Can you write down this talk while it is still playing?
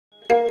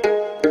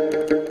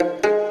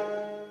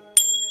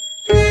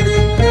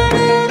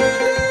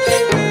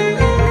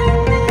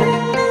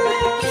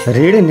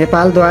ऋण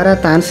नेपालद्वारा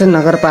तानसेन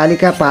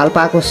नगरपालिका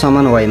पाल्पाको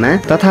समन्वयमा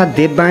तथा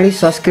देववाणी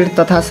संस्कृत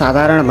तथा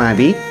साधारण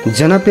मावि,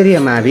 जनप्रिय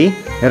मावि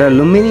र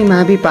लुम्बिनी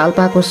मावि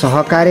पाल्पाको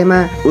सहकार्यमा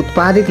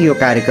उत्पादित यो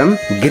कार्यक्रम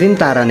ग्रिन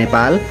तारा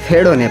नेपाल,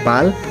 फेडो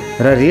नेपाल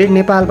र ऋण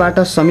नेपालबाट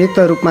संयुक्त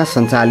रूपमा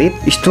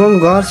सञ्चालित स्ट्रङ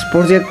गर्ल्स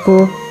प्रोजेक्टको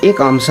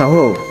एक अंश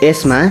हो।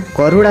 यसमा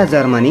करुणा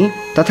जर्मनी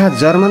तथा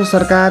जर्मन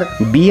सरकार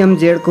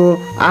BMZ को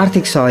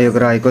आर्थिक सहयोग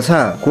रहेको छ।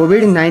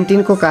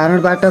 कोभिड-19 को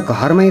कारणबाट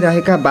घरमै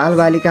रहेका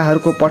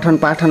बालबालिकाहरूको पठन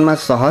पाठनमा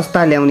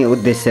सहजता ल्याउने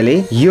उद्देश्यले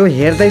यो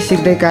हेर्दै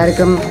सिक्दै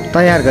कार्यक्रम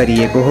तयार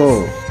गरिएको हो।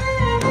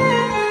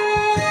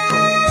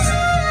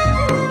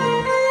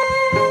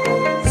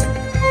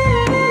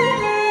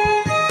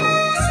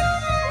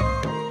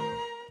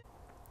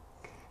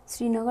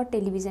 श्रीनगर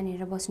टेलिभिजन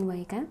हेरेर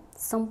बस्नुभएका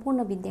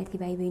सम्पूर्ण विद्यार्थी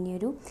भाइ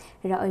बहिनीहरू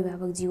र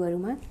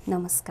अभिभावकज्यूहरूमा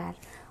नमस्कार।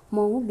 म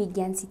हुँ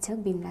विज्ञान शिक्षक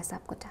बिमला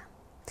सापकोटा।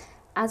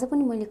 आज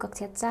पनि मैले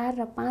कक्षा 4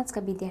 र 5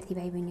 का विद्यार्थी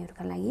भाइ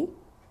बहिनीहरूका लागि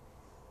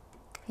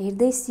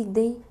हेर्दै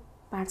सिक्दै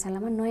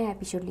पाठशालामा नयाँ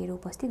एपिसोड लिएर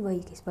उपस्थित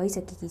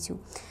भइसकेकी छु।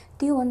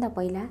 त्योभन्दा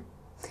पहिला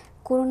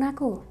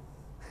कोरोनाको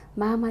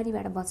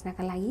महामारीबाट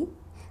बच्नका लागि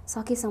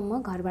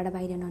सकेसम्म घरबाट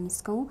बाहिर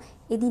ननिस्कौँ,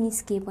 यदि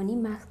निस्किए पनि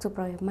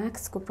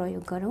मास्कको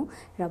प्रयोग गरौँ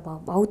र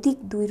भौतिक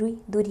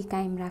दूरी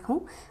कायम राखौँ।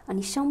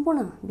 अनि सम्पूर्ण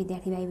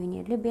विद्यार्थी भाइ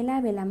बहिनीहरूले बेला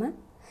बेलामा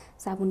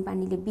साबुन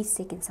पानीले 20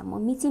 सेकेन्डसम्म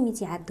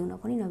मिची हात धुन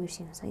पनि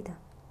नबिर्सिनुहोस् है त।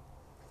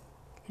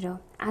 र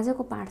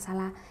आजको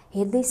पाठशाला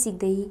हेर्दै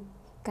सिक्दै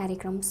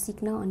कार्यक्रम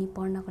सिक्न अनि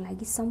पढ्नको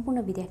लागि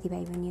सम्पूर्ण विद्यार्थी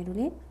भाइ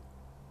बहिनीहरूले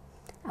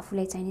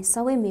आफूलाई चाहिने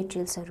सबै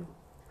मेटेरियल्सहरू,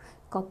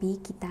 कपी,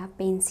 किताब,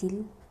 पेन्सिल,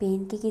 पेन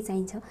के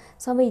चाहिन्छ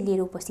सबै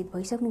लिएर उपस्थित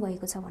भइसक्नु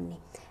भएको छ भन्ने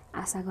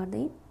आशा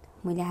गर्दै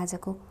मैले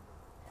आजको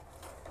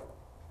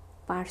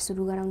पाठ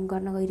सुरु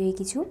गर्न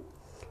गइरहेकी छु।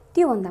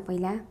 त्योभन्दा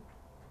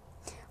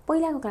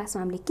पहिलाको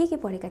क्लासमा हामीले के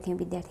पढेका थियौँ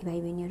विद्यार्थी भाइ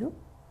बहिनीहरू?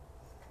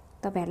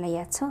 तपाईहरुलाई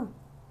याद छ?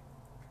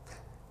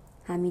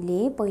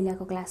 हामीले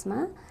पहिलाको क्लासमा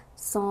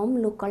सम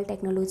लोकल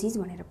टेक्नोलोजिज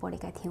भनेर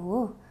पढेका थियौँ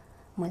हो।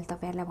 मैले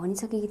तपाईहरुलाई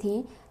भनिसकेकी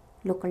थिएँ,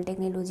 लोकल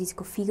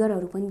टेक्नोलोजिजको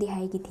फिगरहरू पनि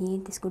देखाएकी थिएँ,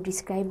 त्यसको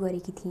डिस्क्राइब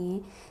गरेकी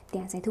थिएँ।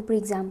 त्यहाँ चाहिँ थुप्रै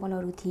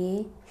इक्जाम्पलहरू थिए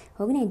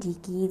हो कि न,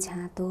 ढिकी,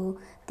 झाँतो,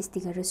 त्यस्तै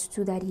गरेर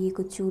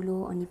सुधारिएको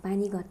चुलो अनि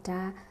पानीघट्टा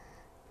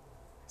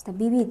जस्ता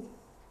विविध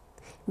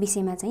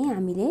विषयमा चाहिँ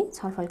हामीले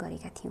छलफल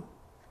गरेका थियौँ।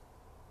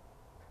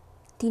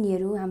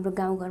 तिनीहरू हाम्रो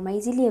गाउँघरमा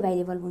इजिली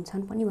एभाइलेबल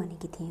हुन्छन् पनि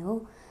भनेकी थिएँ हो।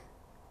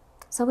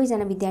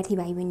 सबैजना विद्यार्थी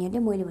भाइ बहिनीहरूले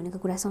मैले भनेको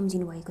कुरा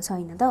सम्झिनु भएको छ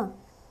हैन त?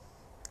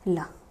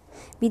 ल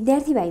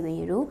विद्यार्थी भाइ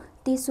बहिनीहरू,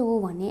 त्यसो हो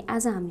भने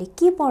आज हामीले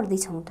के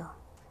पढ्दैछौँ त?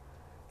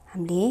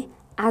 हामीले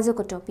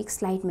आजको टपिक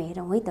स्लाइडमा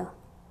हेरौँ है त।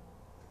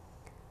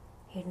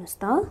 हेर्नुस्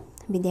त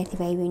विद्यार्थी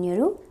भाइ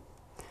बहिनीहरू,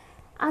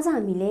 आज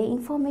हामीले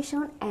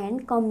इन्फर्मेसन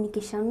एन्ड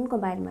कम्युनिकेसनको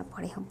बारेमा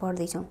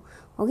पढ्दैछौँ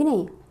हो कि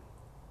नै?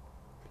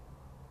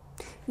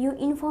 यो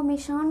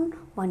इन्फर्मेसन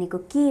भनेको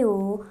के हो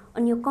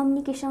अनि यो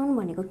कम्युनिकेसन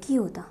भनेको के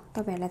हो त?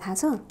 तपाईहरुलाई थाहा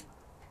छ?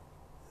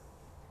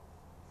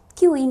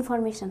 के हो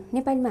इन्फर्मेसन?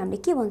 नेपालीमा हामीले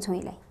के भन्छौँ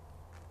यसलाई?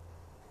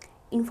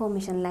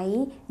 इन्फर्मेसनलाई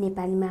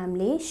नेपालीमा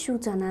हामीले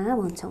सूचना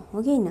भन्छौँ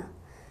हो कि हैन?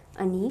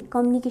 अनि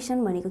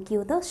कम्युनिकेसन भनेको के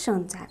हो त?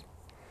 सञ्चार।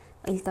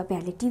 अहिले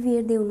तपाईहरुले टिभी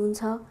हेर्दै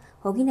हुनुहुन्छ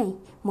हो कि नै?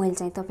 मैले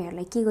चाहिँ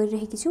तपाईहरुलाई के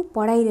गरिरहेकी छु?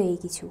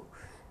 पढाइरहेकी छु।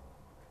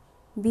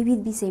 विविध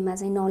विषयमा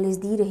चाहिँ नलेज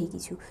दिइरहेकी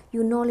छु।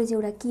 यो नलेज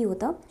एउटा के हो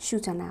त?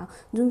 सूचना हो,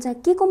 जुन चाहिँ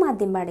के को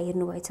माध्यमबाट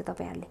हेर्नुभएछ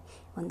तपाईहरुले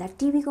भन्दा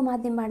टिभीको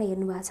माध्यमबाट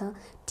हेर्नुभएको छ।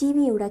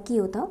 टिभी एउटा के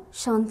हो त?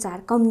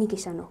 सञ्चार,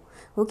 कम्युनिकेसन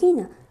हो कि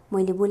हैन?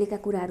 मैले बोलेका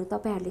कुराहरू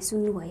तपाईहरुले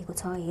सुन्नु भएको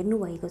छ, हेर्नु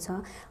भएको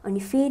छ, अनि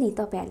फेरि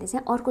तपाईहरुले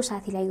चाहिँ अर्को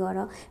साथीलाई गएर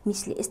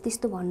मिसले यस्तो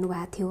यस्तो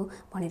भन्नुभएको थियो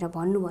भनेर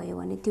भन्नुभयो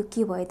भने त्यो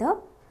के भयो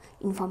त?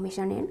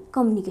 इन्फर्मेसन एन्ड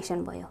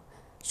कम्युनिकेसन भयो।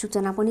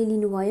 सूचना पनि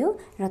लिनुभयो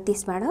र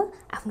त्यसबाट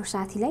आफ्नो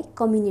साथीलाई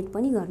कम्युनिकेट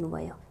पनि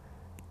गर्नुभयो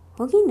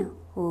हो कि न?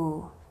 हो।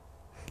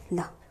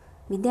 ल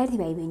विद्यार्थी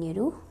भाइ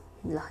बहिनीहरू,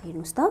 ल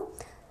हेर्नुस् त,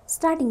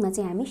 स्टार्टिङमा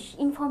चाहिँ हामी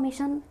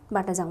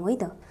इन्फर्मेसनबाट जाउँ है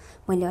त।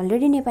 मैले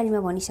अलरेडी नेपालीमा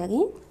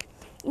भनिसकेँ,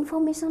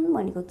 इन्फर्मेसन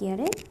भनेको के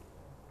अरे?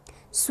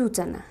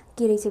 सूचना।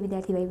 के रहेछ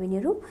विद्यार्थी भाइ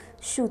बहिनीहरू?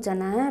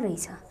 सूचना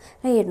रहेछ।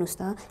 र हेर्नुस्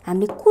त,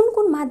 हामीले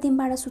कुन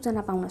माध्यमबाट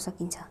सूचना पाउन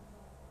सकिन्छ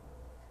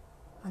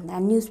भन्दा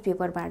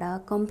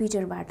न्युजपेपरबाट,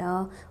 कम्प्युटरबाट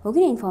हो कि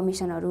न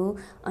इन्फर्मेसनहरू,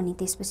 अनि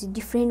त्यसपछि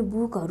डिफ्रेन्ट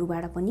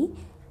बुकहरूबाट पनि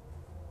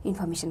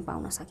इन्फर्मेसन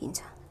पाउन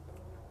सकिन्छ।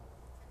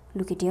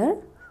 लुक एट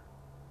हियर,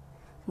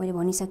 मैले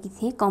भनिसकेको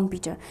थिएँ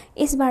कम्प्युटर।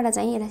 यसबाट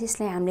चाहिँ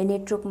यसलाई हामीले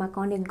नेटवर्कमा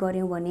कनेक्ट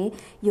गऱ्यौँ भने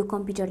यो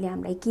कम्प्युटरले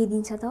हामीलाई के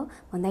दिन्छ त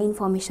भन्दा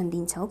इन्फर्मेसन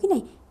दिन्छ हो कि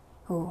नै?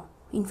 हो,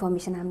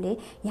 इन्फर्मेसन हामीले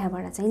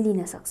यहाँबाट चाहिँ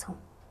लिन सक्छौँ।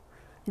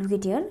 लुक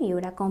एट हियर, यो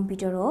एउटा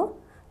कम्प्युटर हो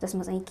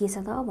जसमा चाहिँ के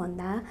छ त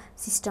भन्दा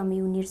सिस्टम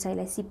युनिट छ,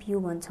 यसलाई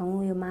CPU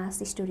भन्छौँ। यो मास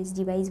स्टोरेज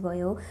डिभाइस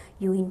भयो,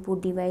 यो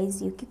इनपुट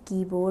डिभाइस, यो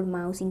किबोर्ड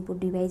माउस इनपुट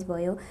डिभाइस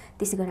भयो।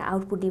 त्यसै गरेर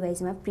आउटपुट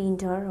डिभाइसमा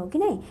प्रिन्टर हो कि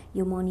नै,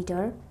 यो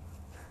मोनिटर,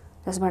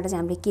 जसबाट चाहिँ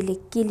हामीले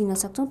के लिन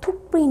सक्छौँ?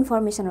 थुप्रै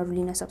इन्फर्मेसनहरू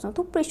लिन सक्छौँ,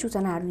 थुप्रै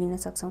सूचनाहरू लिन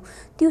सक्छौँ।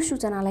 त्यो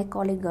सूचनालाई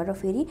कलेक्ट गरेर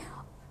फेरि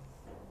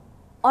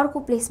अर्को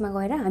प्लेसमा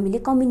गएर हामीले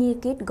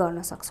कम्युनिकेट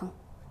गर्न सक्छौँ।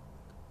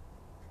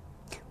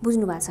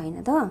 बुझ्नु भएको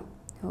छैन त?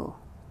 हो।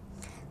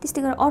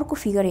 त्यस्तै गरेर अर्को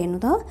फिगर हेर्नु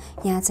त,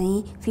 यहाँ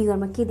चाहिँ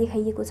फिगरमा के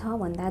देखाइएको छ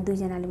भन्दा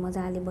दुईजनाले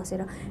मजाले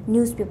बसेर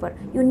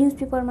न्युजपेपर, यो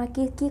न्युजपेपरमा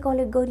के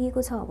कलेक्ट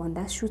गरिएको छ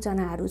भन्दा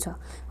सूचनाहरू छ,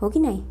 हो कि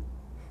नै?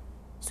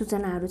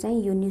 सूचनाहरू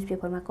चाहिँ यो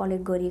न्युजपेपरमा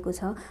कलेक्ट गरिएको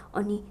छ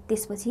अनि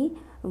त्यसपछि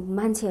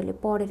मान्छेहरूले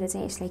पढेर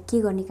चाहिँ यसलाई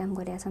के गर्ने काम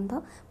गरेका छन्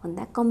त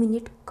भन्दा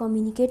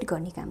कम्युनिकेट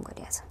गर्ने काम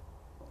गरेका छन्।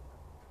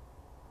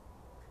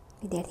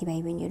 विद्यार्थी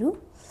भाइ बहिनीहरू,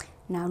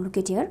 now look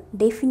at here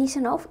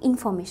definition of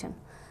information.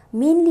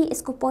 Mainly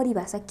यसको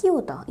परिभाषा के हो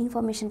त?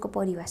 इन्फर्मेसनको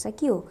परिभाषा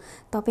के हो?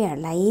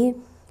 तपाईहरुलाई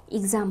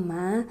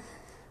एक्जाममा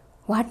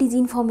व्हाट इज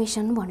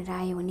इन्फर्मेसन भनेर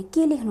आयो भने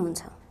के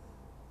लेख्नुहुन्छ?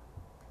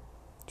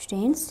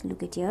 Students,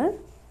 look at here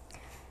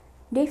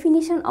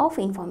definition of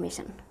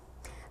information,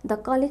 the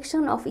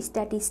collection of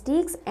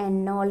statistics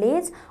and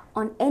knowledge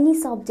on any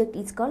subject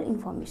is called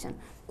information.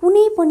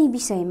 कुनै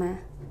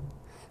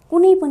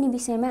पनि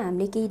विषयमा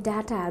हामीले केही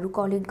डाटाहरू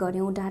कलेक्ट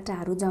गर्यौं,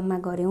 डाटाहरू जम्मा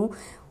गर्यौं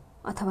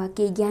अथवा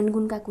केही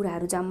ज्ञानगुणका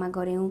कुराहरू जम्मा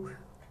गर्यौं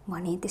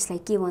भने त्यसलाई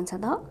के भन्छ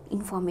त?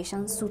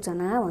 इन्फर्मेसन,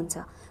 सूचना भन्छ,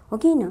 हो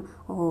कि हैन?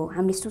 हो,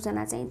 हामीले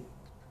सूचना चाहिँ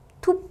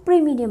थुप्रै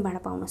मिडियमबाट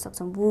पाउन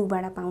सक्छौं,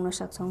 बुकबाट पाउन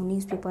सक्छौं,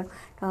 न्युजपेपर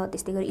र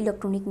त्यस्तै गरी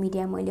इलेक्ट्रोनिक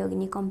मिडिया, मैले अघि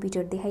नै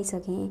कम्प्युटर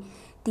देखाइसकेँ,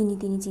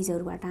 तिनी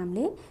चीजहरुबाट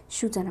हामीले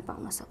सूचना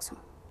पाउन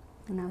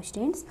सक्छौं। Now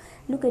students,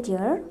 look at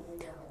here,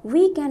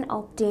 we can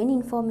obtain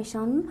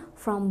information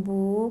from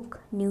book,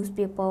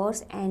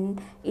 newspapers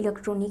and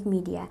electronic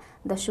media.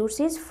 The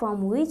sources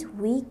from which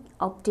we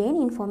obtain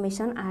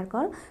information are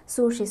called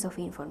sources of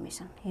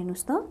information.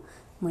 हेर्नुस् त,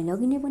 मैले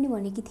अघि नै पनि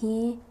भनेकी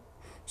थिएँ,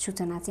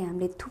 सूचना चाहिँ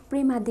हामीले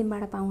थुप्रै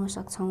माध्यमबाट पाउन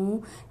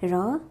सक्छौं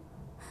र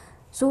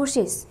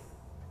सोर्सेस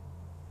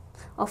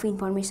अफ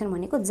इन्फर्मेसन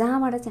भनेको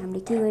जहाँबाट चाहिँ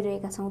हामीले के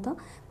गरिरहेका छौं त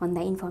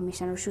भन्दा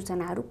इन्फर्मेसन र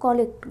सूचनाहरू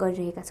कलेक्ट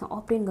गरिरहेका छौं,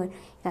 अब्टेन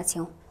गरिरहेका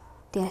छौं,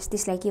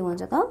 त्यसलाई के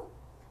भन्छ त?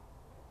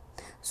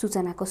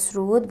 सूचनाको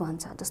स्रोत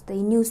भन्छ। जस्तै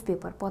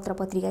न्युजपेपर, पत्र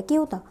पत्रिका के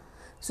हो त?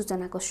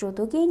 सूचनाको स्रोत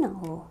हो कि हैन?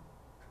 हो।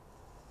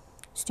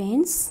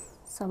 स्टुडेन्ट्स,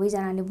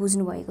 सबैजनाले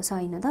बुझ्नु भएको छ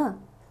हैन त?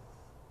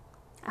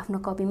 आफ्नो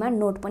कपीमा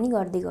नोट पनि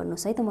गर्दै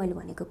गर्नुस् है त मैले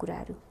भनेको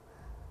कुराहरू।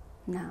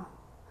 Now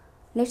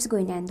let's go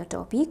in and the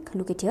topic.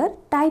 Look at here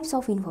types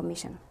of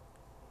information.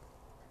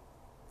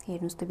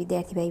 हेर्नुस् त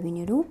विद्यार्थी भाइ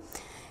बहिनीहरू,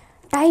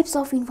 types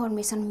of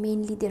information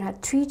mainly there are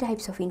 3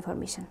 types of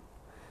information.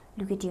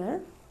 Look at here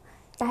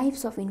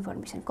types of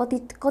information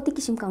कति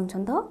किसिमका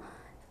हुन्छन् त?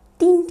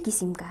 3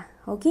 किसिमका,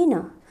 हो कि हैन?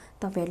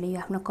 तपाईहरुले यो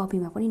आफ्नो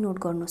कपीमा पनि नोट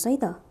गर्नुस् है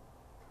त,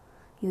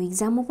 यो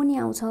एक्जाममा पनि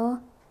आउँछ।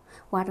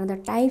 What are the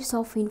types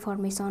of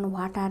information,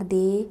 what are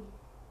they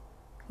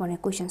भनेर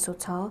क्वेशन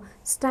सोध्छ।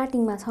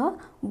 स्टार्टिङमा छ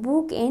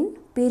बुक एन्ड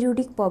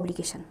पेरियोडिक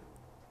पब्लिकेसन।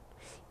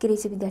 के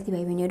रहेछ विद्यार्थी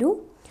भाइ बहिनीहरू?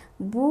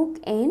 Book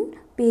and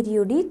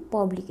periodic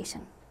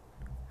publication.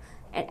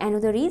 And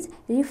another is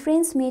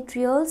reference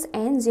materials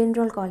and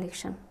general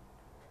collection.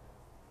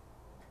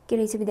 के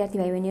रहेछ विद्यार्थी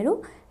भाइ बहिनीहरू?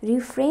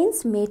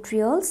 Reference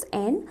materials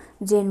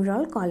and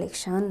general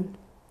collection.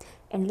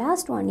 And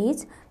last one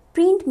is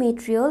print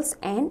materials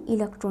and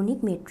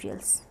electronic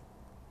materials.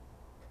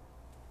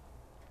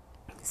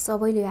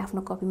 सबैले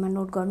आफ्नो कपीमा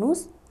नोट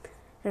गर्नुस्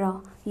र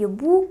यो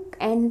बुक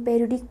एन्ड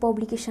पेरियोडिक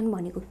पब्लिकेसन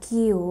भनेको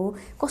के हो,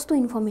 कस्तो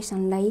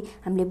इन्फर्मेसनलाई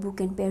हामीले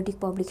बुक एन्ड पेरियोडिक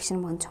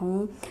पब्लिकेसन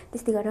भन्छौं,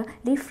 त्यस्तै गरेर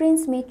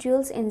reference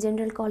materials and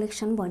general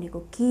collection भनेको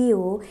के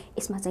हो,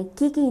 यसमा चाहिँ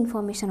के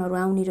इन्फर्मेसनहरू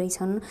आउने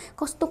रहेछन्,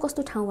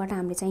 कस्तो ठाउँबाट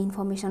हामीले चाहिँ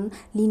इन्फर्मेसन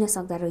लिन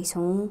सक्दा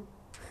रहेछौं,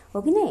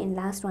 हो कि नै? And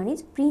last one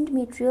is print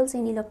materials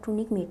and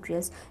electronic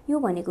materials. यो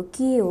भनेको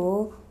के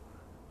हो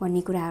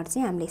भन्ने कुराहरू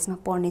चाहिँ हामीले यसमा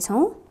पढ्ने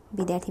छौं।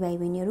 विद्यार्थी भाइ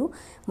बहिनीहरू,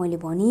 मैले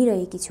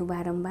भनिरहेकी छु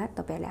बारम्बार,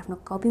 तपाईहरुले आफ्नो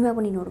कपीमा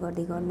पनि नोट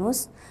गर्दै गर्नुहोस्,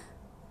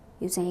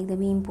 यो चाहिँ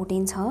एकदमै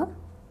इम्पोर्टेन्ट छ।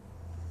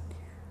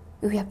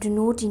 You have to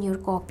note in your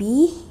copy.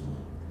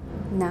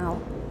 Now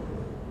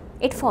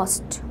at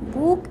first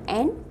book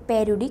and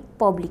periodic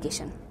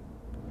publication.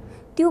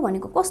 त्यो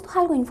भनेको कस्तो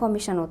खालको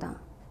इन्फर्मेसन हो त?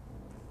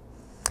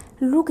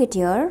 Look at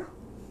here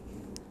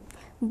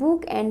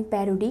book and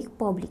periodic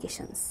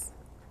publications.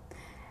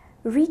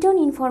 Return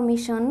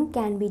information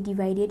can be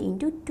divided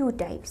into 2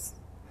 types.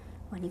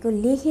 भनेको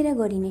लेखेर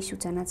गरिने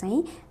सूचना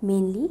चाहिँ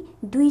मेनली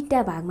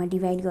 2टा भागमा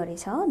डिभाइड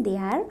गरेछ। They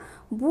are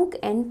book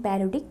and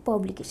periodic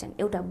publication.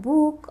 एउटा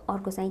बुक,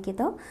 अर्को चाहिँ के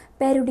त?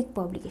 Periodic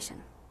publication.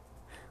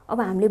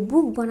 अब हामीले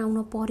बुक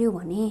बनाउन पर्यो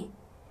भने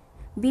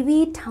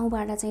विविध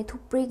ठाउँबाट चाहिँ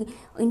थुप्रै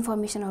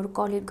इन्फर्मेसनहरू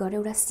कलेक्ट गरेर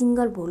एउटा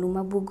सिंगल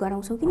भोल्युममा बुक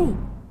गराउँछौं कि नै?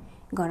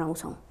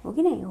 गराउँछौं, हो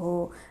कि नै?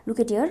 हो। Look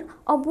at here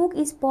a book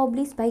is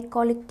published by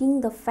collecting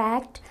the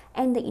fact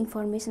and the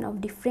information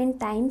of different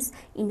times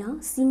in a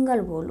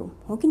single volume,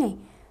 हो कि नै?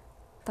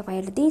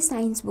 तपाईहरुले त्यही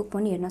साइन्स बुक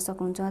पनि हेर्न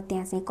सक्नुहुन्छ।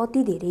 त्यहाँ चाहिँ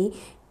कति धेरै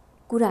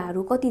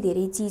कुराहरू, कति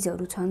धेरै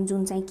चीजहरू छन्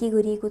जुन चाहिँ के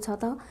गरिएको छ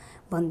त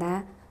भन्दा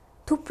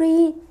थुप्रै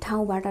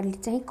ठाउँबाट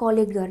चाहिँ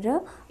कलेक्ट गरेर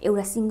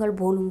एउटा सिंगल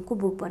भोल्युमको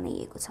बुक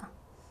बनाइएको छ,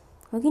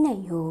 हो कि नै?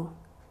 हो।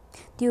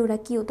 त्यो एउटा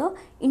के हो त?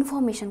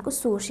 इन्फर्मेसनको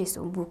सोर्सेस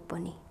हो बुक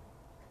पनि।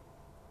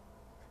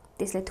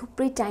 त्यसलाई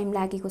थुप्रै टाइम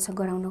लागेको छ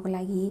गराउनको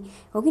लागि,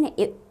 हो कि नै?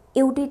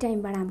 एउटै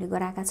टाइमबाट हामीले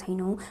गराएका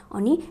छैनौं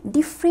अनि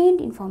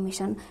डिफ्रेन्ट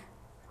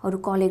इन्फर्मेसनहरू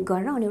कलेक्ट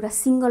गरेर अनि एउटा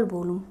सिंगल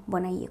भोल्युम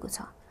बनाइएको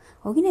छ,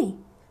 हो कि नै?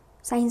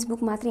 साइन्स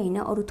बुक मात्रै हैन,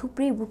 अरु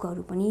थुप्रै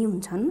बुकहरू पनि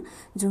हुन्छन्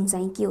जुन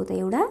चाहिँ के हो त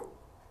एउटा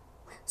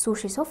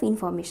सोर्सेस अफ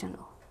इन्फर्मेसन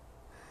हो।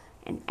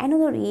 And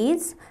another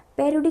is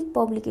periodic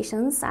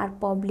publications are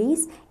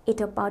published at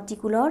a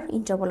particular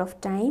interval of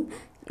time.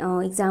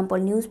 Example,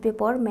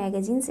 newspaper,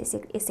 magazines,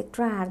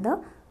 etc. are the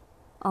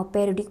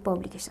periodic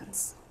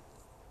publications.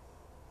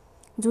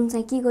 जुन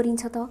चाहिँ के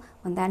गरिन्छ त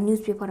भन्दा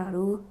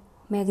न्युजपेपरहरू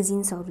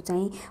म्यागजिन्सहरू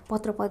चाहिँ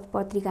पत्र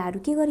पत्रिकाहरू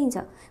के गरिन्छ,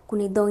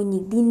 कुनै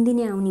दैनिक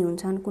दिनदिनै आउने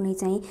हुन्छन्, कुनै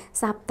चाहिँ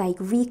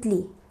साप्ताहिक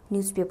वीकली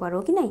न्युजपेपर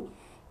हो कि नै,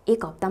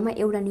 एक हप्तामा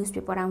एउटा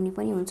न्युजपेपर आउने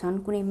पनि हुन्छन्,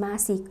 कुनै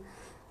मासिक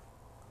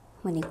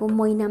भनेको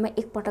महिनामा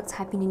एक पटक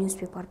छापिने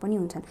न्युजपेपर पनि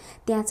हुन्छन्।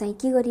 त्यहाँ चाहिँ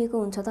के गरिएको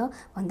हुन्छ त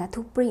भन्दा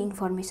थुप्रै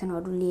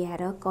इन्फर्मेसनहरू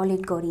ल्याएर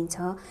कलेक्ट गरिन्छ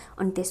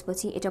अनि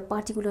त्यसपछि एट अ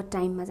पर्टिकुलर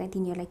टाइममा चाहिँ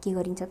तिनीहरूलाई के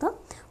गरिन्छ त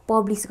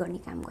पब्लिस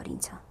गर्ने काम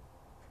गरिन्छ।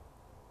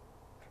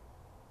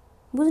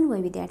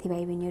 बुझ्नुभयो विद्यार्थी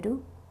भाइ बहिनीहरू?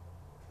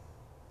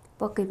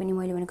 पक्कै पनि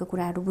मैले भनेको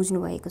कुराहरू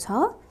बुझ्नुभएको छ।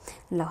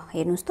 ल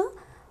हेर्नुस् त,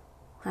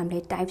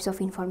 हामीले टाइप्स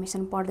अफ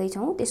इन्फर्मेसन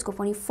पढ्दैछौँ, त्यसको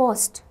पनि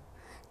फर्स्ट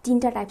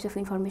 3टा टाइप्स अफ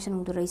इन्फर्मेसन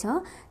हुँदो रहेछ।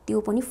 त्यो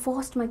पनि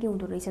फर्स्टमा के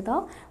हुँदो रहेछ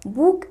त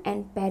बुक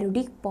एन्ड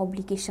पेरियोडिक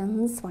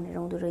पब्लिकेसन्स भनेर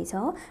हुँदो रहेछ।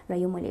 र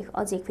यो मैले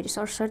अझै एक फेरि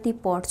सरसर्ती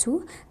पढ्छु,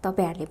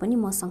 तपाईहरुले पनि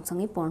म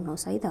सँगसँगै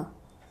पढ्नुहोस् है त।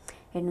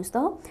 हेर्नुस्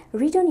त,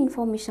 return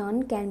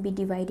information can be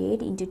divided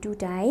into 2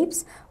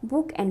 types,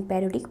 book and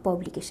periodic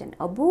publication.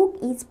 A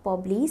book is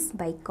published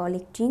by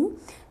collecting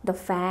the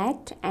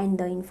fact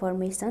and the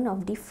information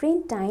of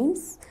different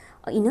times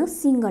in a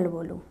single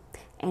volume.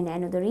 And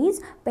another is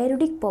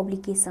periodic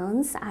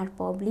publications are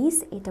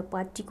published at a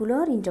particular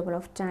interval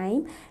of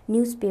time.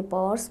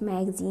 Newspapers,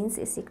 magazines,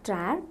 etc.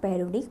 are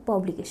periodic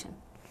publication.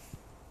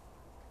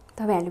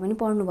 तपाईहरुले पनि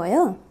पढ्नु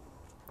भयो?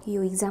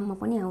 यो एक्जाममा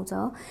पनि आउँछ।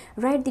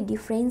 Right the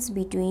difference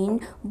between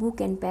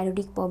book and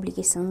periodic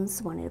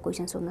publications भनेर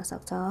question सोध्न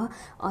सक्छ,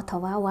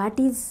 अथवा व्हाट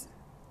इज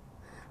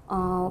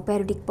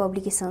पेरियोडिक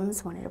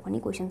पब्लिकेसन्स भनेर पनि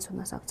क्वेशन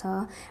सोध्न सक्छ।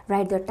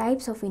 Right the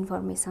types of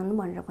information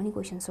भनेर पनि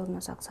क्वेशन सोध्न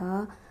सक्छ।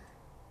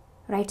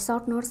 Right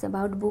short notes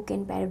about book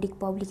and periodic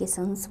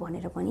publications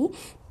भनेर पनि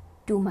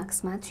 2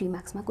 मार्क्समा 3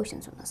 मार्क्समा क्वेशन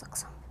सोध्न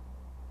सक्छ।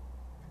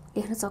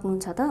 लेख्न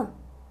सक्नुहुन्छ त?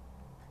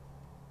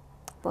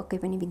 पक्कै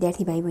पनि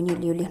विद्यार्थी भाइ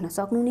बहिनीहरूले यो लेख्न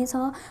सक्नुहुनेछ।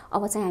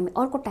 अब चाहिँ हामी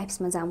अर्को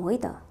टाइप्समा जाऊँ है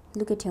त।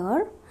 Look at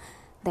here,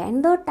 the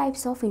another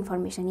types of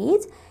information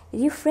is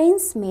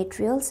reference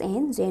materials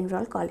and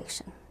general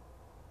collection.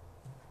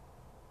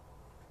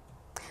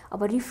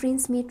 अब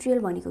रेफरेन्स मेटेरियल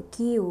भनेको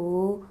के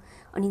हो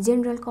अनि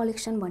जेनरल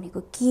कलेक्सन भनेको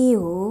के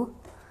हो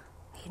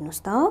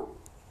हेर्नुस् त।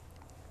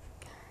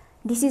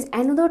 This is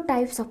another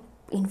types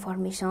of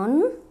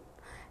information,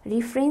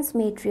 reference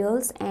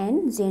materials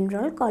and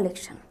general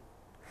collection.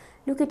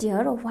 Look at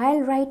here,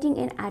 while writing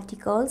an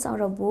articles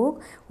or a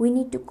book, we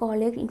need to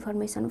collect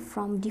information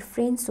from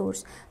different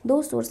sources.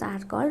 Those sources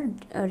are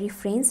called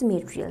reference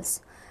materials.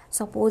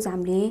 Suppose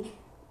हामीले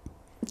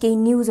केही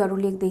न्युजहरू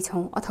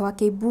लेख्दैछौँ अथवा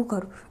केही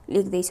बुकहरू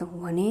लेख्दैछौँ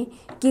भने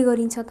के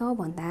गरिन्छ त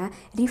भन्दा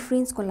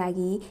रिफरेन्सको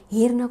लागि,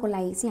 हेर्नको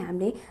लागि चाहिँ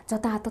हामीले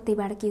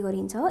जताततैबाट के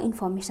गरिन्छ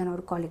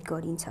इन्फर्मेसनहरू कलेक्ट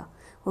गरिन्छ,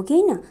 हो कि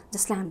हैन?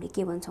 जसलाई हामीले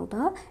के भन्छौँ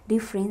त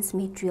रिफरेन्स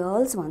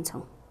मेटेरियल्स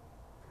भन्छौँ।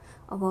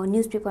 अब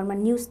न्युजपेपरमा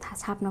न्युज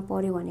छाप्न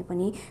पर्यो भने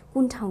पनि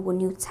कुन ठाउँको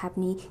न्युज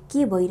छाप्ने,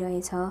 के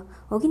भइरहेछ,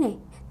 हो कि नै,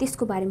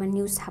 त्यसको बारेमा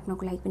न्युज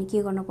छाप्नको लागि पनि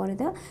के गर्न पर्यो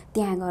त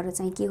त्यहाँ गएर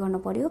चाहिँ के गर्न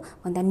पर्यो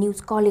भन्दा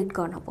न्युज कलेक्ट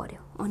गर्न पर्यो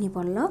अनि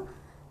बल्ल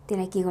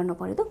त्यसलाई के गर्न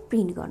पर्यो त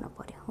प्रिन्ट गर्न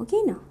पर्यो, हो कि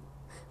हैन?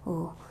 हो।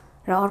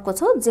 र अर्को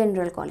छ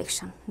general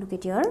collection. Look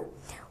at here,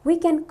 we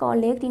can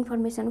collect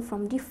information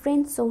from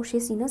different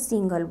sources in a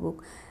single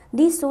book.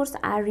 These sources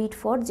are read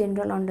for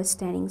general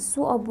understanding.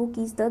 So a book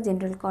is the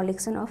general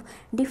collection of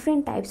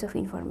different types of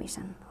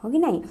information. हो कि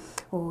नै?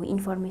 हो,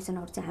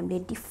 इन्फर्मेसनहरु चाहिँ हामीले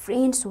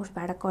different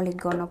सोर्सबाट collect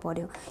गर्न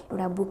पर्यो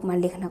एउटा बुकमा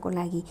लेख्नको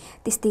लागि।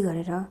 त्यस्तै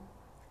गरेर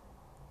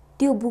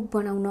त्यो बुक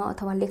बनाउन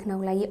अथवा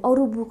लेख्नको लागि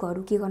अरु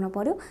बुकहरु के गर्न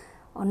पर्यो,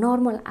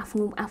 नर्मल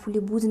आफूले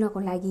बुझ्नको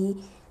लागि,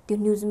 त्यो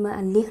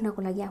न्युजमा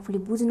लेख्नको लागि आफूले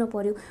बुझ्न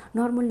पर्यो।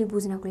 नर्मली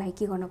बुझ्नको लागि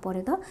के गर्न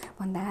पर्यो त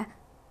भन्दा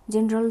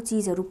जेनरल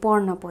चीजहरु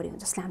पढ्न पर्यो,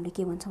 जसलाई हामीले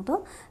के भन्छौं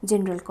त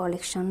जेनरल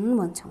कलेक्सन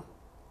भन्छौं।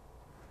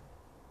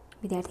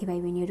 विद्यार्थी भाइ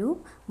बहिनीहरु,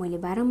 मैले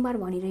बारम्बार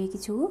भनिरहेकी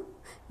छु,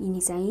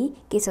 यिनी चाहिँ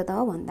के छ त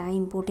भन्दा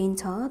इम्पोर्टेन्ट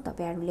छ।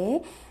 तपाईहरुले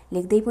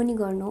लेख्दै पनि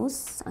गर्नुहोस्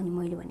अनि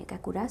मैले भनेका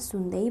कुरा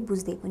सुन्दै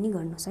बुझ्दै पनि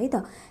गर्नुहोस् है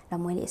त। र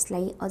मैले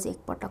यसलाई अझ एक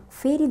पटक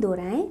फेरि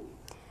दोहोर्याएँ।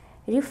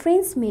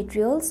 Reference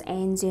materials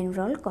and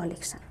general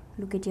collection.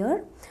 Look at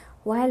here.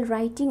 While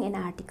writing an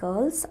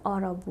articles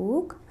or a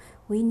book,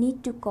 we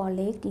need to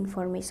collect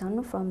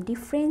information from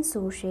different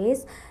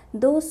sources.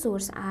 Those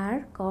sources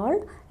are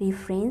called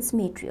reference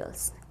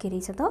materials. के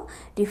रहेछ त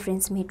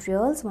reference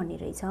materials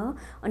भनिरहेछ।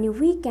 अनि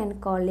we can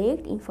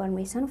collect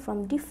information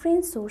from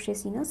different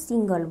sources in a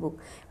single book.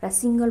 र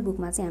single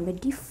बुकमा चाहिँ हामीले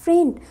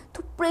different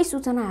थुप्रै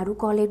सूचनाहरू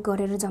कलेक्ट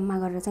गरेर जम्मा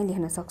गरेर चाहिँ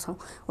लेख्न सक्छौं,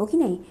 हो कि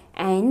नै?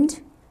 And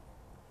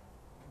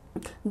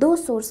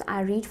those sources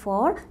are read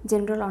for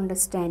general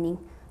understanding.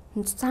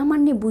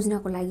 सामान्य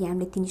बुझ्नको लागि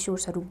हामीले तिनी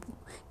सोर्सहरु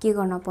के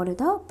गर्न पर्यो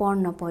त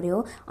पढ्न पर्यो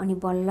अनि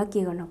बल्ल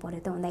के गर्न पर्यो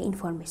त भन्दा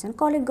इन्फर्मेसन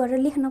कलेक्ट गरेर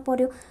लेख्न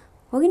पर्यो,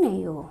 हो कि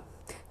नै? हो।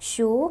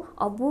 So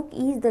a book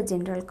is the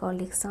general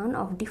collection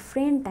of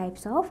different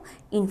types of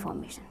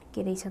information.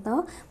 के रहेछ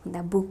त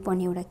भन्दा बुक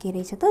पनि एउटा के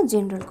रहेछ त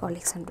जेनरल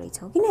कलेक्सन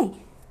रहेछ हो कि नै,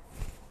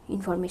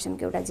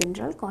 इन्फर्मेसनको एउटा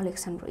जेनरल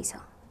कलेक्सन रहेछ।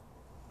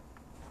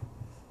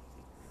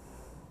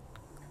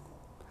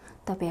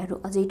 तपाईहरु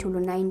अझै ठुलो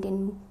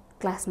 9-10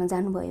 क्लासमा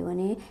जानुभयो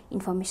भने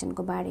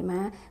इन्फर्मेसनको बारेमा,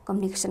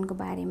 कम्युनिकेसनको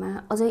बारेमा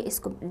अझै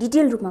यसको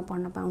डिटेल रूपमा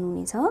पढ्न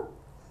पाउनुहुनेछ।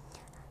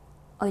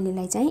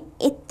 अहिलेलाई चाहिँ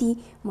यति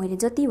मैले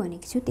जति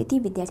भनेको छु त्यति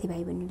विद्यार्थी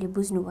भाइ बहिनीले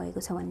बुझ्नु भएको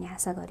छ भन्ने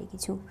आशा गरेकी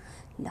छु।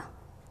 ल,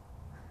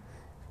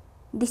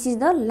 this is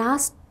the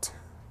last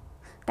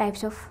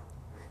types of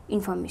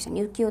information.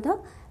 यो के हो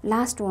त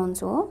लास्ट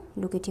वान्स हो।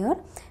 Look at here,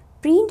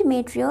 print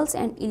materials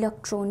and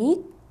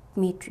electronic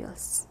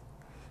materials.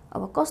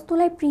 अब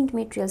कस्तोलाई प्रिन्ट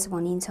मेटेरियल्स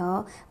भनिन्छ,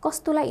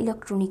 कस्तोलाई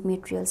इलेक्ट्रोनिक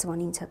मेटेरियल्स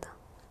भनिन्छ त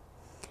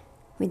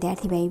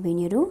विद्यार्थी भाइ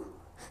बहिनीहरू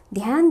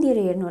ध्यान दिएर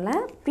हेर्नु होला।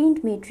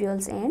 Print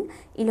materials and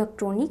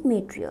electronic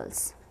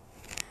materials.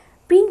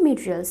 Print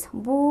materials,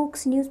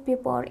 books,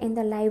 newspaper and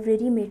the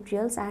library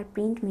materials are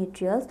print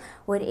materials,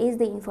 whereas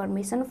the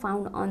information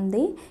found on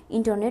the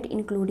internet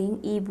including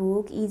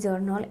e-book,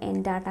 e-journal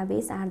and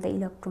database are the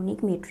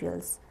electronic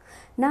materials.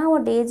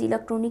 Nowadays,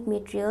 electronic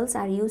materials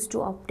are used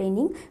to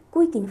obtaining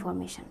quick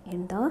information.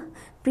 हेर्नु त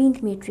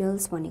print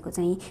materials भनेको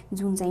चाहिँ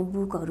जुन चाहिँ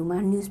बुकहरुमा,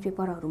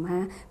 न्यूजपेपरहरुमा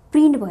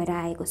print भएर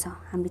आएको छ।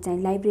 हामीले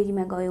चाहिँ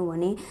लाइब्रेरीमा गयौं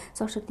भने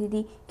सरस्वती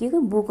दिदी के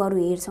बुकहरु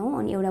हेर्छौं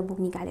अनि एउटा बुक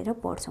निकालेर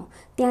पढ्छौं।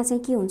 त्यहाँ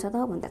चाहिँ के हुन्छ त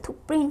भन्दा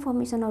थुप्रै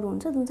इन्फर्मेसनहरु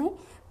हुन्छ जुन चाहिँ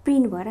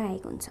प्रिन्ट भएर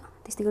आएको हुन्छ।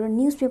 त्यस्तै गरेर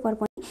न्यूजपेपर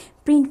पनि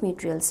प्रिन्ट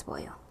मेटेरियल्स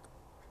भयो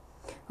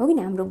हो किन।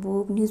 हाम्रो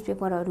बुक,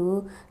 न्यूजपेपरहरु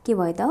के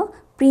भयो त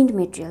प्रिन्ट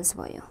मेटेरियल्स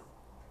भयो।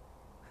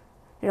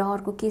 र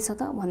अर्को के छ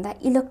त भन्दा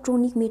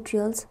इलेक्ट्रोनिक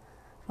मेटेरियल्स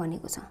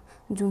भनेको छ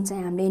जुन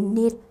चाहिँ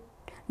हामीले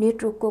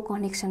नेटवर्कको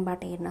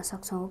कनेक्सनबाट हेर्न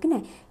सक्छौं हो किन।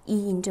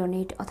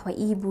 इन्टरनेट अथवा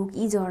ई बुक,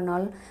 ई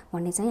जर्नल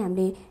भन्ने चाहिँ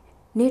हामीले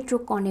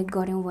नेटवर्क कनेक्ट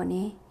गर्यौं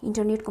भने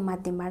इन्टरनेटको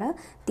माध्यमबाट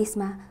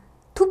त्यसमा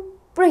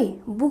थुप्रै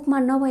बुकमा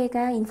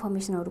नभएका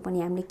इन्फर्मेसनहरु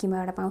पनि हामीले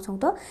केबाट पाउँछौं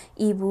त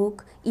ई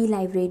बुक, ई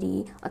लाइब्रेरी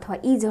अथवा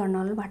ई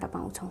जर्नलबाट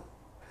पाउँछौं।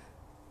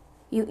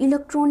 यो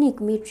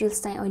इलेक्ट्रोनिक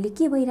मेटेरियल्स चाहिँ अहिले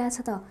के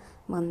भइराछ त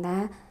भन्दा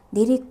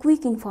धेरै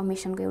क्विक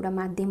इन्फर्मेसनको एउटा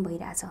माध्यम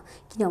भइराछ।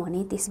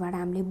 किनभने त्यसबाट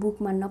हामीले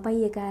बुकमा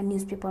नपाइएका,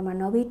 न्यूजपेपरमा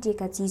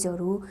नभेटिएका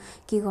चीजहरु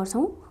के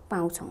गर्छौं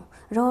पाउँछौं।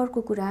 र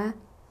अर्को कुरा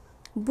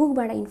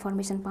बुकबाट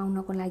इन्फर्मेसन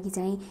पाउनको लागि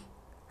चाहिँ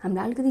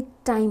हामीलाई अलिकति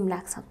टाइम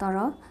लाग्छ। तर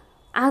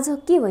आज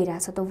के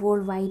भइराछ त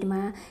वर्ल्ड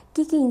वाइडमा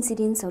के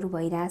इन्सिडेन्ट्सहरु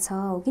भइराछ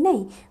हो कि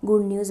नै,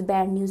 गुड न्यूज,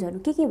 ब्याड न्यूजहरु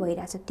के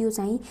भइराछ त्यो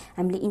चाहिँ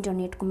हामीले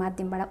इन्टरनेटको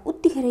माध्यमबाट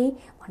उत्तिखेरै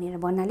भनेर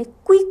भन्नाले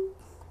क्विक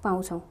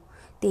पाउँछौं।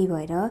 त्यही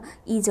भएर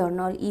ई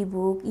जर्नल, ई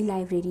बुक, ई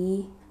लाइब्रेरी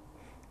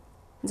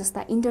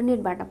जस्ता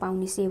इन्टरनेटबाट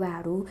पाउने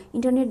सेवाहरू,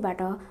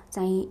 इन्टरनेटबाट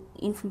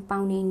चाहिँ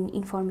पाउने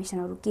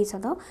इन्फर्मेसनहरु के छ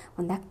त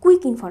भन्दा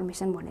क्विक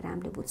इन्फर्मेसन भनेर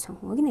हामीले बुझ्छौं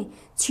हो कि नै।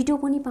 छिटो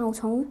पनि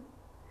पाउँछौं,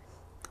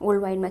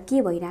 वर्ल्ड वाइडमा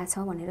के भइराछ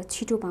भनेर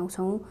छिटो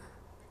पाउँछौं।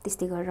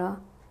 त्यस्तै गरेर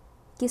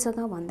के छ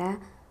त भन्दा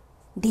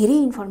धेरै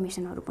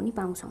इन्फर्मेसनहरु पनि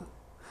पाउँछौं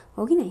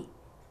हो कि नै।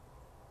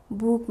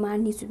 बुकमा,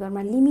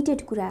 न्यूजपेपरमा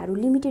लिमिटेड कुराहरु,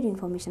 लिमिटेड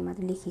इन्फर्मेसन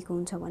मात्र लेखिएको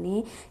हुन्छ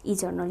भने ई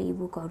जर्नल, ई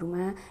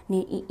बुकहरुमा,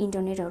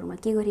 इन्टरनेटहरुमा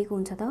के गरेको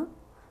हुन्छ त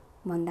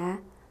भन्दा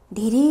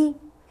धेरै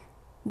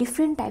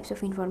डिफ्रेन्ट टाइप्स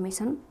अफ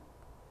इन्फर्मेसन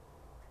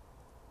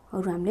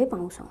हरु हामीले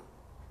पाउँछौं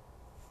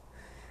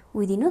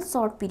within a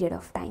short period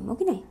of time हो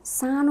कि नै।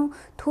 सानो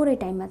थोरै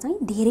टाइममा चाहिँ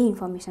धेरै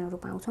इन्फर्मेसनहरु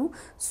पाउँछौं।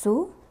 So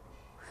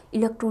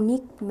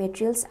electronic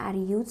materials are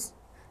use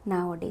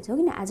nowadays हो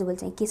किन। आजभोलि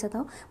चाहिँ के छ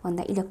त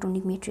भन्दा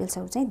इलेक्ट्रोनिक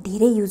मेटेरियल्सहरु चाहिँ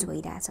धेरै युज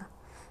भइराछ।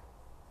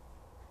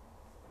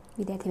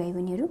 विद्यार्थी भाइ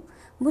बहिनीहरु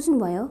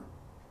बुझ्नुभयो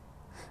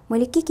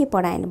मैले के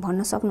पढाएँ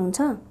भन्न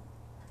सक्नुहुन्छ?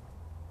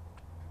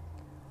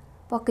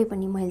 पक्कै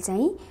पनि मैले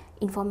चाहिँ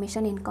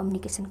इन्फर्मेसन एन्ड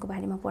कम्युनिकेसनको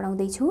बारेमा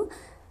पढाउँदै छु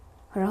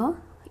र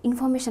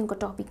इन्फर्मेसनको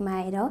टपिकमा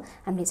आएर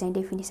हामीले चाहिँ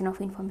डेफिनेसन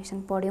अफ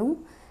इन्फर्मेसन पढ्यौं।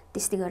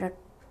 त्यस्तै गरेर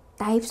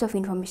टाइप्स अफ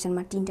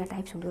इन्फर्मेसनमा 3टा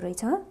टाइप्स हुँदो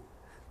रहेछ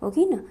हो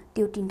किन,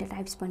 त्यो 3टा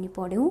टाइप्स पनि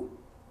पढ्यौं।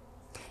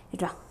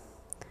 र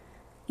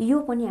यो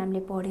पनि हामीले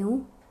पढ्यौं,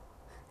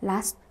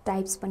 लास्ट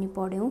टाइप्स पनि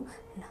पढ्यौं।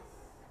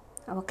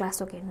 अब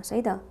क्लासवर्क हेर्नुस्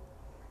है त।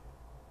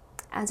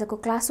 आजको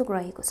क्लासवर्क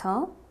रहेको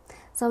छ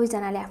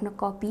सबैजनाले आफ्नो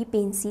कपी,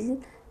 पेन्सिल,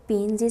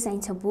 पेन जे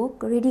चाहिन्छ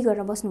बुक रेडी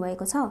गरेर बस्नु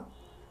भएको छ।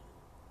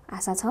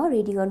 आशा छ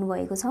रेडी गर्नु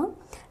भएको छ।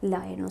 ल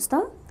हेर्नुस्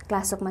त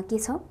क्लासवर्कमा के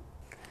छ।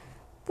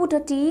 Put a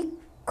tick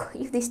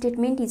if the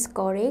statement is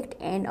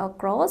correct and a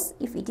cross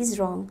if it is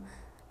wrong.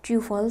 True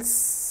falls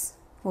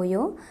हो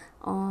यो।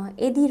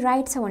 यदि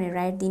राइट छ भने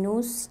राइट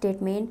दिनुस्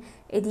स्टेटमेन्ट,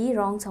 यदि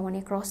रङ छ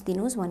भने क्रस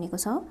दिनुस् भनेको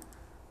छ।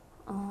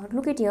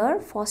 Look at here,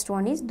 first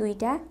one is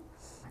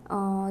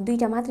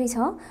दुईटा मात्रै छ।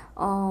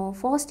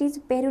 First is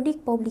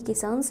periodic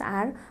publications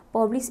are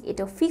publish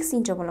at a fix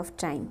interval of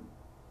time.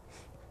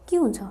 के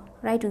हुन्छ,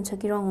 राइट हुन्छ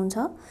कि रङ हुन्छ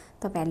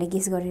तपाईहरुले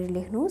गेस गरेर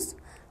लेख्नुस्।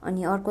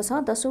 अनि अर्को छ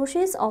the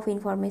sources of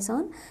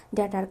information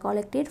that are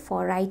collected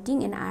for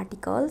writing and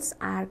articles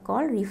are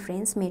called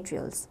reference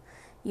materials.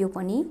 यो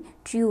पनि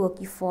ट्रू हो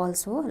कि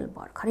फल्स हो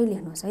भर्खरै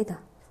लेख्नुस् है त।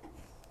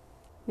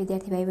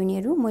 विद्यार्थी भाइ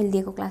बहिनीहरु मैले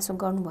दिएको क्लासवर्क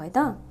गर्नुभयो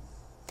त।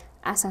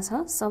 आशा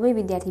छ सबै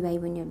विद्यार्थी भाइ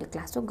बहिनीहरूले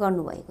क्लास वर्क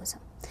गर्नुभएको छ।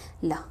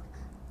 ल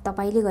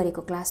तपाईले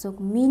गरेको क्लास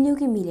वर्क मिल्यो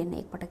कि मिलेन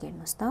एकपटक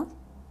हेर्नुहोस् त।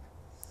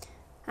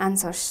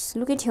 Answers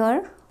look at here.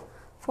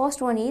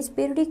 First one is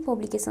periodic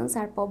publications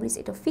are publish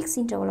at a fix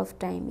interval of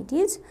time. It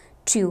is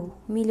true.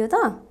 मिल्यो त?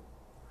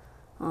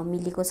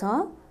 मिलेको छ।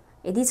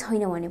 यदि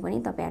छैन भने पनि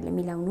तपाईहरुले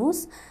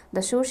मिलाउनुस्। The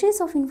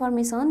sources of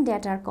information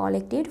that are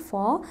collected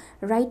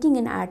for writing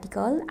an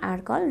article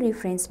are called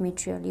reference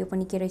material. यो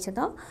पनि के रहेछ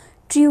त?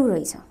 ट्रु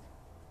रहेछ।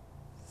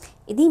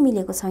 यदि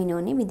मिलेको छैन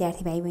भने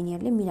विद्यार्थी भाइ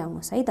बहिनीहरूले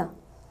मिलाउनुस् है त।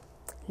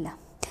 ल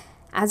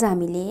आज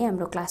हामीले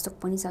हाम्रो क्लास वर्क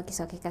पनि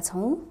सकिसकेका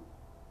छौं।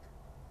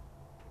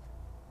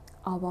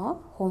 अब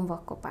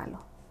होमवर्कको पालो।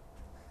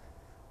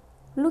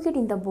 Look at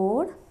in the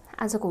board.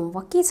 आजको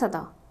होमवर्क के छ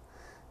त?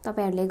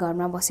 तपाईहरुले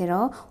घरमा बसेर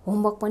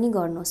होमवर्क पनि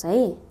गर्नुहोस् है।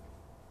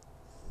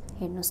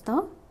 हेर्नुहोस् त।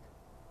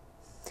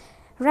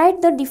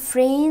 Right the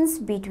difference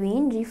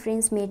between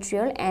reference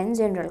material and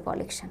general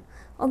collection.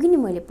 अघि नै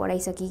मैले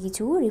पढाइसकेकी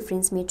छु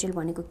रेफरेन्स मेटेरियल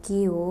भनेको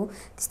के हो,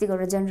 त्यस्तै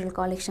गरेर जनरल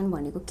कलेक्सन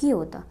भनेको के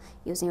हो त।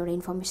 यो चाहिँ एउटा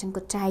इन्फर्मेसनको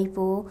टाइप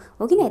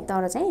हो कि नै?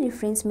 तर चाहिँ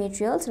रेफरेन्स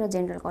मेटेरियल्स र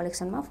जनरल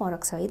कलेक्सनमा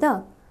फरक छ है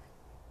त।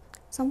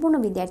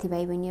 सम्पूर्ण विद्यार्थी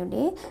भाइ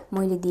बहिनीहरूले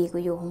मैले दिएको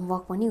यो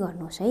होमवर्क पनि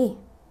गर्नुहोस् है।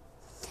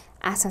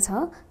 आशा छ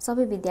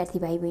सबै विद्यार्थी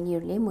भाइ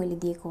बहिनीहरूले मैले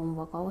दिएको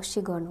होमवर्क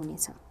अवश्य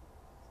गर्नुहुनेछ।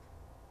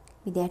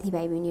 विद्यार्थी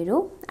भाइ बहिनीहरू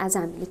आज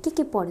हामीले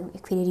के पढ्यौं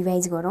एक फेरि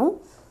रिभाइज गरौँ।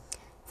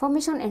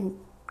 इन्फर्मेसन एन्ड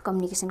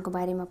कम्युनिकेसनको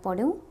बारेमा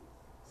पढ्यौं।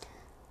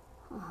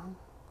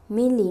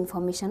 मेनली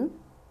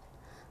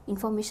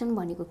इन्फर्मेसन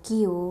भनेको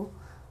के हो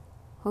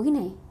कि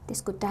नै?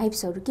 त्यसको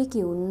टाइप्सहरू के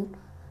हुन्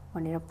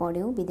भनेर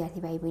पढ्यौं। विद्यार्थी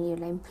भाइ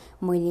बहिनीहरूलाई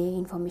मैले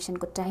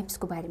इन्फर्मेसनको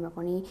टाइप्सको बारेमा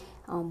पनि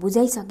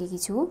बुझाइसकेकी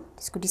छु,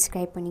 त्यसको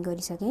डिस्क्राइब पनि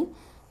गरिसकेँ।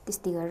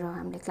 त्यस्तै गरेर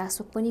हामीले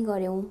क्लास वर्क पनि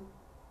गर्यौं।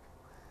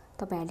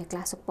 तपाईहरुले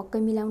क्लास वर्क पक्कै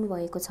मिलाउनु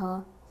भएको छ।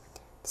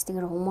 त्यस्तै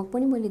गरेर होमवर्क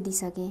पनि मैले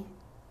दिइसकेँ।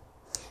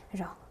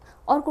 र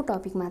अर्को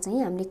टपिकमा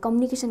चाहिँ हामीले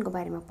कम्युनिकेसनको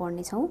बारेमा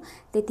पढ्ने छौं।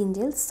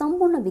 त्यतिन्जेल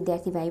सम्पूर्ण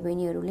विद्यार्थी भाइ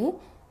बहिनीहरूले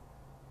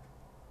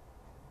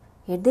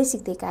हेर्दै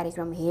सिक्दै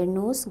कार्यक्रम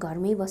हेर्नुहोस्,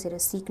 घरमै बसेर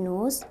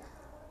सिक्नुहोस्।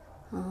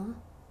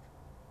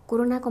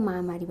 कोरोनाको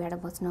महामारीबाट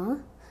बच्न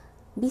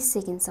 20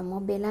 सेकेन्डसम्म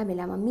बेला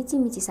बेलामा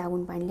मिची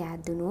साबुन पानीले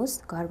हात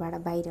धुनुहोस्। घरबाट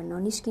बाहिर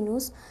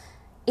ननिस्किनुहोस्।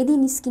 यदि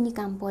निस्किने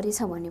काम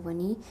परेछ भने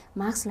पनि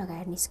मास्क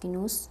लगाएर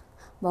निस्किनुहोस्।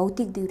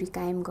 भौतिक दूरी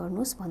कायम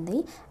गर्नुहोस् भन्दै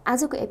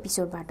आजको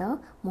एपिसोडबाट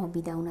म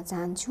बिदा हुन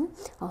चाहन्छु।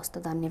 हवस् त,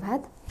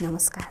 धन्यवाद,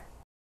 नमस्कार।